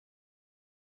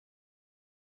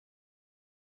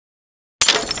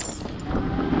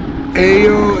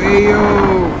Ayo, ayo.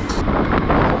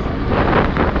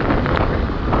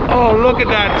 Oh, look at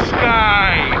that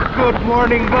sky. Good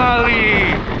morning,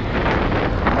 Bali.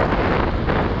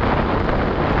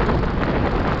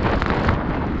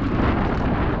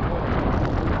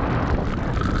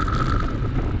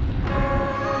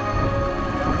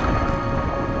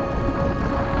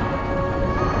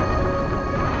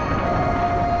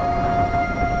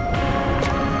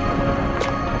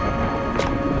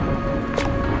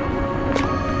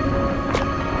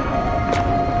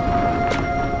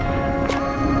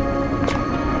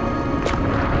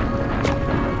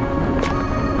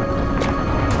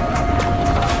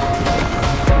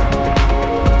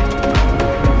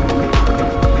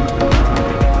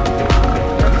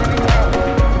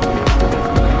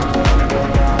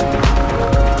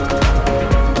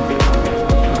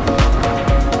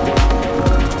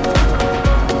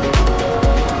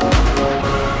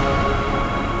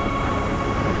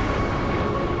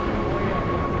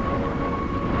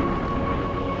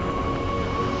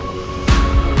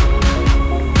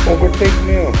 Overtake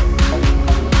me.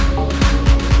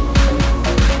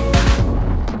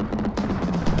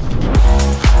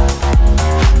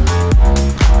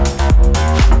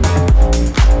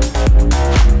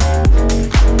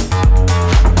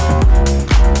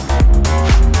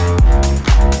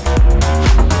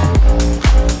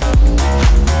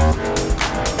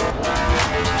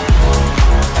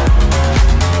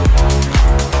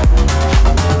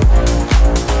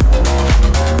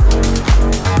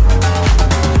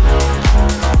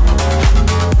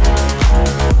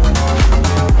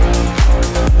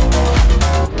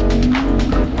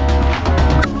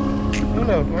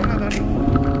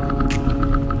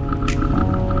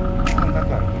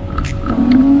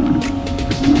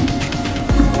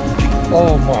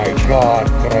 Oh my god,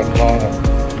 keren banget.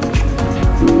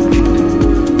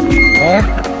 Hah?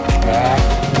 Nah.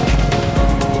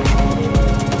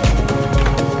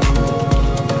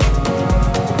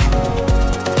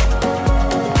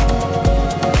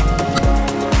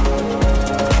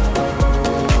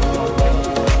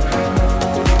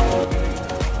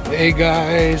 Hey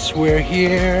guys, we're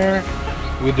here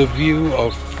with the view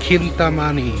of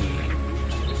Kintamani.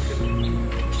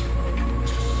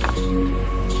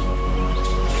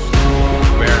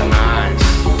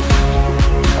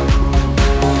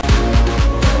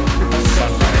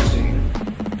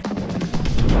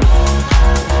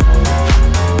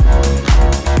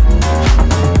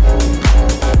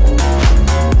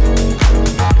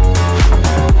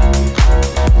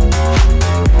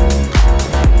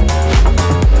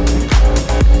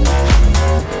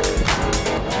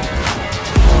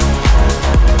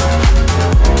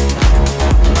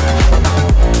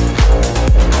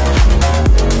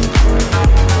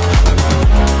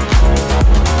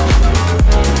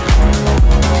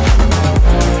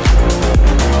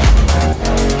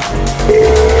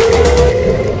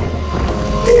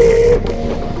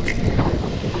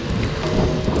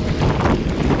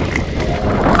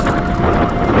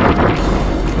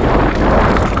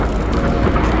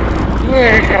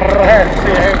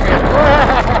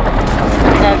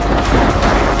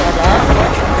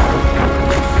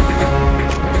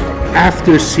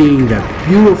 After seeing that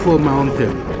beautiful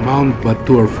mountain, Mount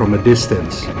Batur, from a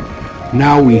distance,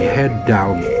 now we head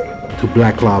down to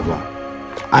Black Lava.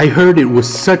 I heard it was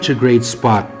such a great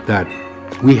spot that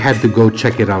we had to go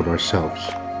check it out ourselves.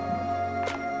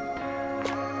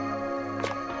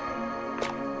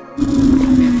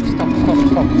 Stop.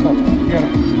 Here.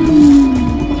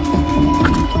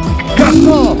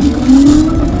 Go!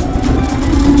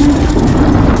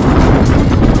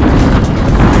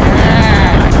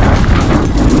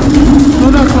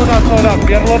 Slow down,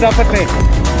 biar lo dapet nih.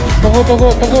 Tunggu,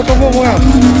 Muel.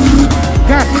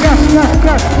 Gas,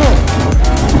 go.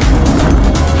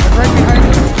 Right behind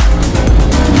you.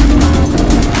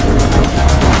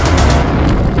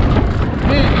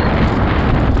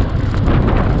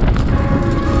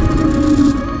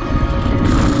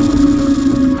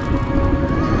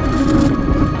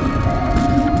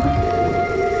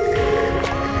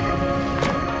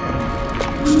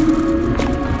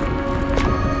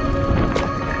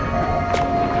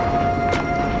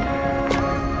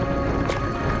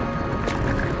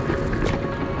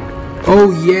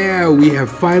 Oh yeah, we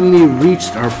have finally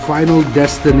reached our final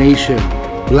destination,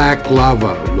 Black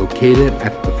Lava, located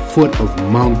at the foot of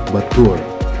Mount Batur.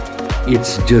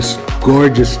 It's just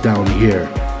gorgeous down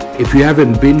here. If you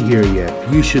haven't been here yet,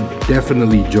 you should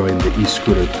definitely join the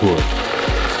Escooter tour.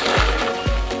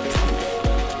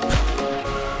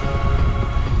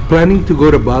 Planning to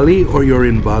go to Bali, or you're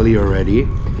in Bali already?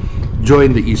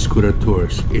 Join the Escooter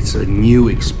tours. It's a new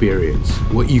experience.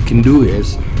 What you can do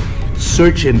is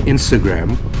Search in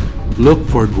Instagram, look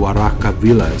for Dwaraka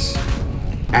Villas.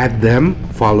 Add them,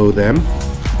 follow them,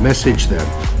 message them.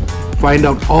 Find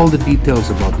out all the details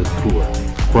about the tour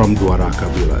from Dwaraka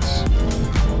Villas.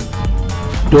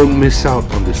 Don't miss out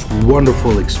on this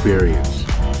wonderful experience.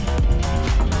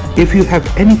 If you have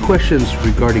any questions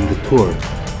regarding the tour,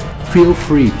 feel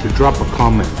free to drop a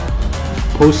comment.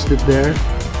 Post it there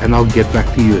and I'll get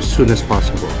back to you as soon as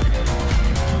possible.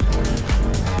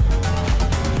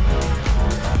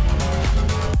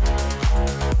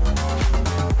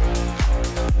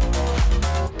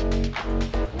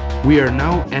 We are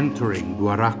now entering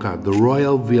Dwaraka, the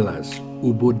Royal Villas,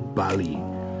 Ubud, Bali.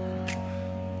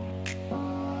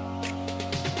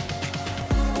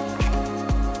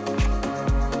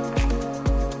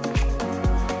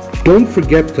 Don't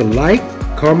forget to like,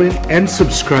 comment, and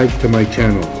subscribe to my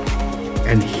channel.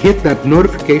 And hit that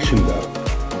notification bell.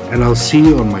 And I'll see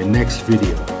you on my next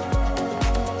video.